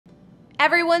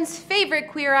Everyone's favorite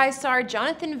Queer Eye star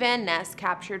Jonathan Van Ness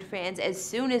captured fans as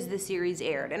soon as the series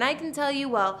aired, and I can tell you,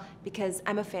 well, because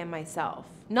I'm a fan myself.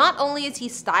 Not only is he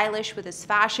stylish with his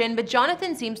fashion, but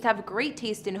Jonathan seems to have great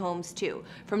taste in homes too,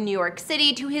 from New York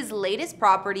City to his latest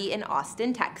property in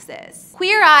Austin, Texas.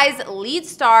 Queer Eye's lead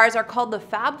stars are called the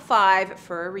Fab Five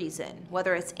for a reason.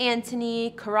 Whether it's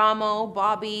Anthony, Karamo,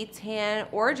 Bobby, Tan,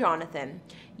 or Jonathan,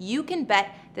 you can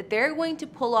bet that they're going to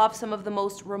pull off some of the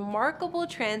most remarkable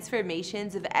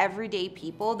transformations of everyday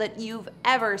people that you've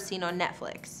ever seen on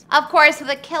Netflix. Of course,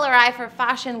 with a killer eye for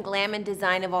fashion, glam, and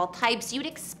design of all types, you'd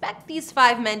expect these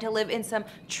five men to live in some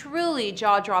truly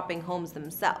jaw-dropping homes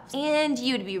themselves. And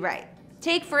you'd be right.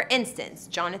 Take, for instance,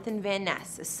 Jonathan Van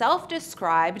Ness, a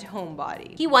self-described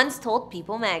homebody. He once told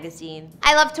People magazine,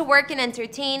 "I love to work and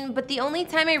entertain, but the only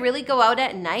time I really go out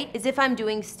at night is if I'm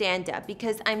doing stand-up,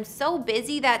 because I'm so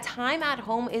busy that time at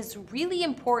home is really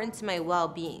important to my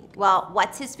well-being." Well,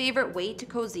 what's his favorite way to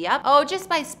cozy up? Oh, just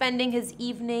by spending his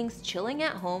evenings chilling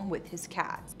at home with his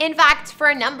cats. In fact, for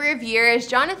a number of years,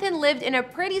 Jonathan lived in a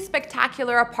pretty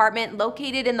spectacular apartment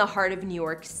located in the heart of New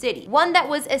York City, one that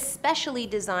was especially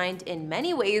designed in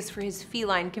many ways for his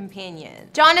feline companion.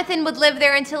 Jonathan would live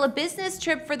there until a business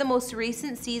trip for the most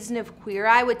recent season of Queer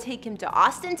Eye would take him to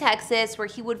Austin, Texas, where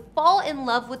he would fall in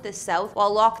love with the South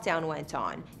while lockdown went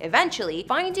on, eventually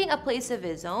finding a place of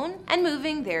his own and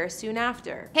moving there soon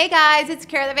after. Hey guys, it's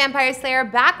Kara the Vampire Slayer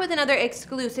back with another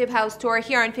exclusive house tour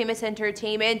here on Famous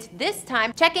Entertainment, this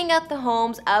time checking out the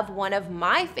homes of one of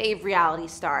my fave reality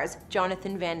stars,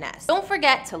 Jonathan Van Ness. Don't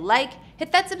forget to like,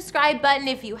 hit that subscribe button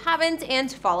if you haven't,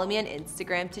 and follow me on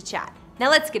Instagram to chat. Now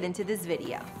let's get into this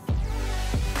video.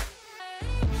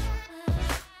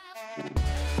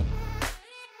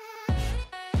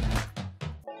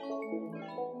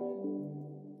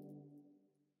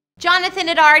 Jonathan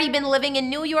had already been living in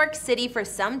New York City for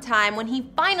some time when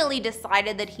he finally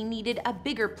decided that he needed a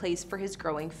bigger place for his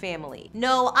growing family.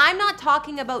 No, I'm not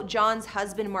talking about John's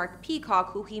husband Mark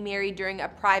Peacock, who he married during a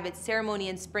private ceremony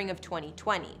in spring of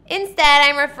 2020. Instead,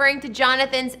 I'm referring to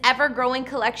Jonathan's ever-growing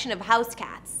collection of house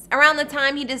cats. Around the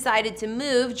time he decided to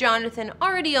move, Jonathan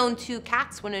already owned 2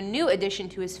 cats when a new addition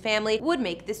to his family would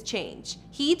make this change.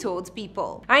 He told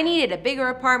People, "I needed a bigger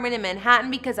apartment in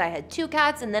Manhattan because I had 2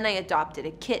 cats and then I adopted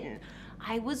a kitten.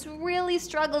 I was really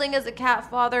struggling as a cat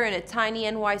father in a tiny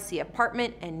NYC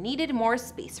apartment and needed more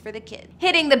space for the kid."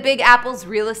 Hitting the Big Apple's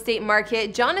real estate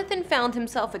market, Jonathan found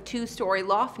himself a 2-story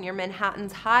loft near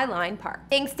Manhattan's High Line Park.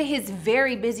 Thanks to his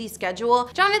very busy schedule,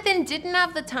 Jonathan didn't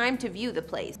have the time to view the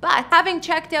place, but having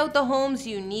checked out the home's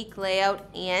unique layout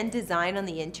and design on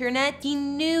the internet, he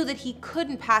knew that he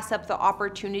couldn't pass up the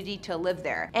opportunity to live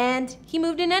there, and he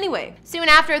moved in anyway. Soon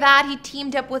after that, he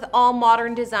teamed up with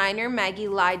all-modern designer Maggie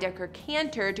Lydecker-Cantor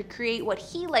to create what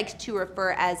he likes to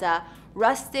refer as a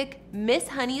rustic Miss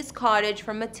Honey's cottage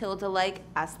from Matilda-like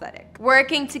aesthetic.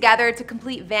 Working together to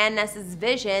complete Van Ness's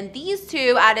vision, these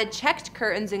two added checked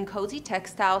curtains and cozy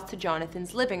textiles to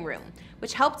Jonathan's living room,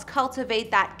 which helped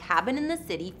cultivate that cabin in the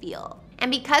city feel. And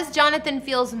because Jonathan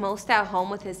feels most at home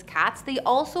with his cats, they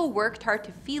also worked hard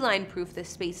to feline-proof the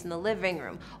space in the living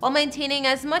room, while maintaining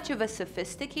as much of a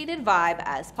sophisticated vibe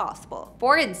as possible.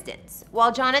 For instance,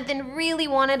 while Jonathan really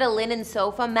wanted a linen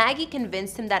sofa, Maggie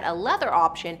convinced him that a leather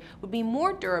option would be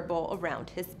more durable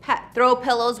around his pet. Throw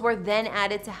pillows were then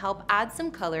added to help add some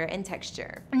color and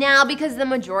texture. Now, because the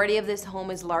majority of this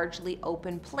home is largely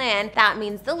open plan, that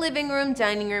means the living room,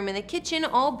 dining room, and the kitchen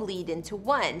all bleed into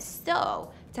one.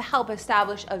 So, to help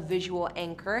establish a visual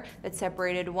anchor that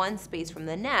separated one space from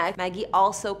the next, Maggie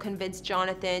also convinced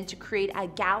Jonathan to create a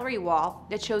gallery wall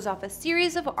that shows off a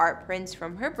series of art prints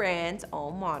from her brand,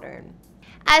 All Modern.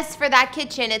 As for that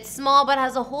kitchen, it's small but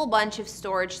has a whole bunch of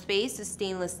storage space, a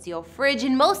stainless steel fridge,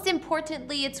 and most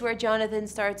importantly, it's where Jonathan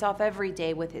starts off every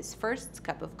day with his first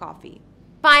cup of coffee.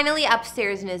 Finally,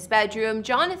 upstairs in his bedroom,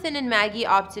 Jonathan and Maggie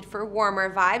opted for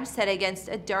warmer vibes set against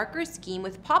a darker scheme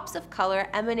with pops of color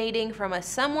emanating from a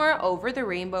somewhere over the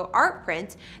rainbow art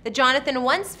print that Jonathan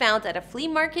once found at a flea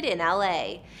market in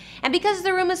LA. And because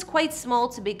the room is quite small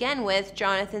to begin with,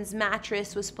 Jonathan's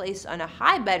mattress was placed on a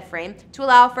high bed frame to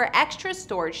allow for extra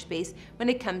storage space when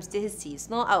it comes to his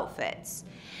seasonal outfits.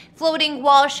 Floating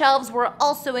wall shelves were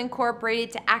also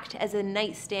incorporated to act as a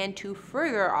nightstand to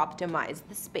further optimize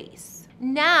the space.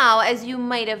 Now, as you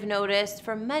might have noticed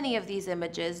from many of these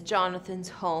images, Jonathan's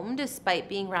home, despite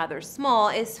being rather small,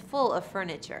 is full of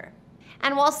furniture.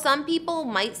 And while some people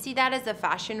might see that as a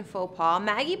fashion faux pas,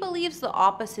 Maggie believes the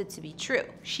opposite to be true.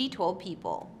 She told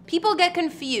People, "People get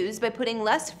confused by putting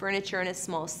less furniture in a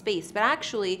small space, but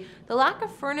actually, the lack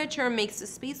of furniture makes the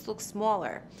space look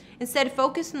smaller. Instead,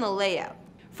 focus on the layout.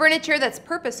 Furniture that's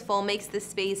purposeful makes the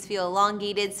space feel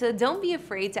elongated, so don't be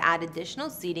afraid to add additional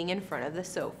seating in front of the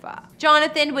sofa.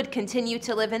 Jonathan would continue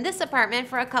to live in this apartment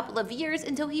for a couple of years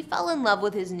until he fell in love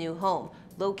with his new home,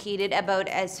 located about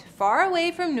as far away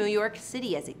from New York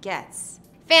City as it gets.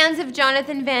 Fans of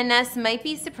Jonathan Van Ness might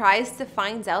be surprised to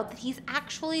find out that he's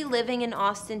actually living in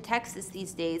Austin, Texas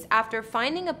these days after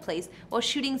finding a place while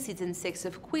shooting season 6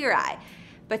 of Queer Eye.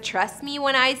 But trust me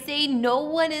when I say no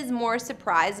one is more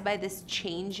surprised by this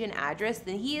change in address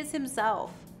than he is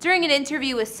himself. During an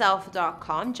interview with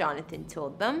Self.com, Jonathan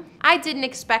told them, "I didn't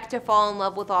expect to fall in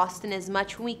love with Austin as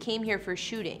much when we came here for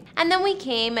shooting. And then we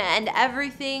came and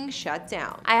everything shut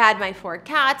down. I had my 4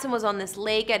 cats and was on this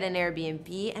lake at an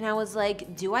Airbnb and I was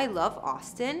like, do I love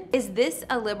Austin? Is this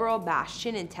a liberal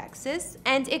bastion in Texas?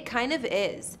 And it kind of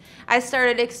is. I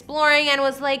started exploring and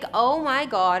was like, oh my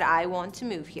God, I want to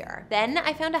move here. Then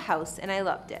I found a house and I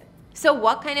loved it." So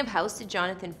what kind of house did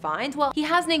Jonathan find? Well, he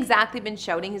hasn't exactly been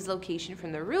shouting his location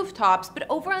from the rooftops, but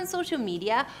over on social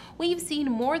media, we've seen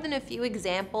more than a few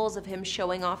examples of him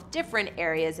showing off different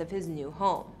areas of his new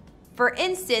home. For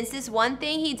instance, this one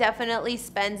thing he definitely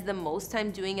spends the most time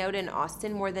doing out in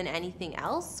Austin more than anything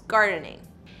else: gardening.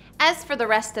 As for the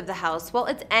rest of the house, well,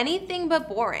 it's anything but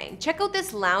boring. Check out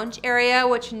this lounge area,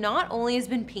 which not only has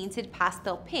been painted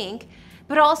pastel pink,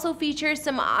 but also features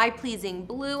some eye-pleasing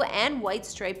blue and white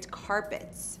striped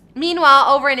carpets. Meanwhile,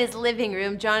 over in his living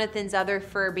room, Jonathan's other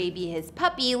fur baby, his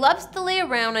puppy, loves to lay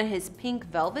around on his pink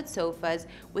velvet sofas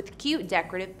with cute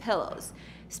decorative pillows.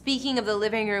 Speaking of the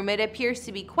living room, it appears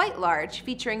to be quite large,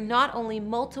 featuring not only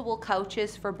multiple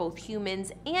couches for both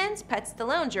humans and pets to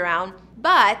lounge around,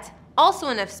 but also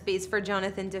enough space for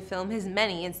Jonathan to film his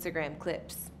many Instagram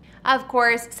clips. Of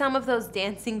course, some of those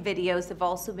dancing videos have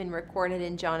also been recorded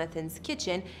in Jonathan's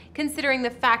kitchen, considering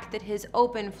the fact that his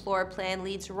open floor plan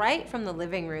leads right from the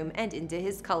living room and into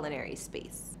his culinary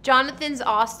space. Jonathan's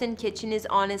Austin kitchen is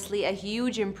honestly a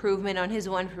huge improvement on his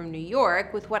one from New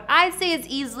York, with what I'd say is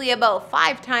easily about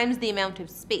 5 times the amount of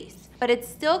space. But it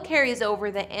still carries over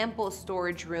the ample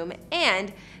storage room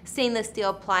and stainless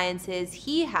steel appliances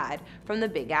he had from the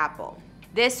Big Apple.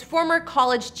 This former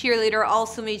college cheerleader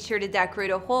also made sure to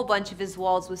decorate a whole bunch of his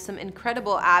walls with some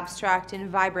incredible abstract and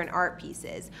vibrant art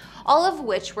pieces, all of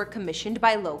which were commissioned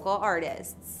by local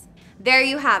artists. There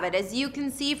you have it. As you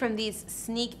can see from these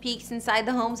sneak peeks inside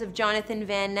the homes of Jonathan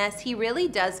Van Ness, he really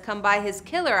does come by his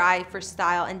killer eye for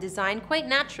style and design quite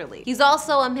naturally. He's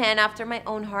also a man after my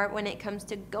own heart when it comes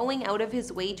to going out of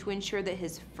his way to ensure that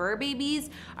his fur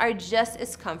babies are just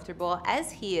as comfortable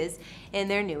as he is in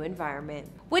their new environment.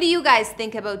 What do you guys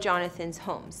think about Jonathan's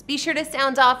homes? Be sure to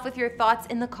sound off with your thoughts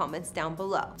in the comments down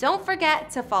below. Don't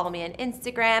forget to follow me on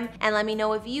Instagram and let me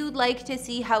know if you'd like to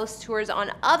see house tours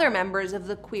on other members of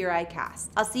the Queer Eye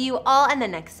cast. I'll see you all in the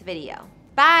next video.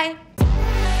 Bye!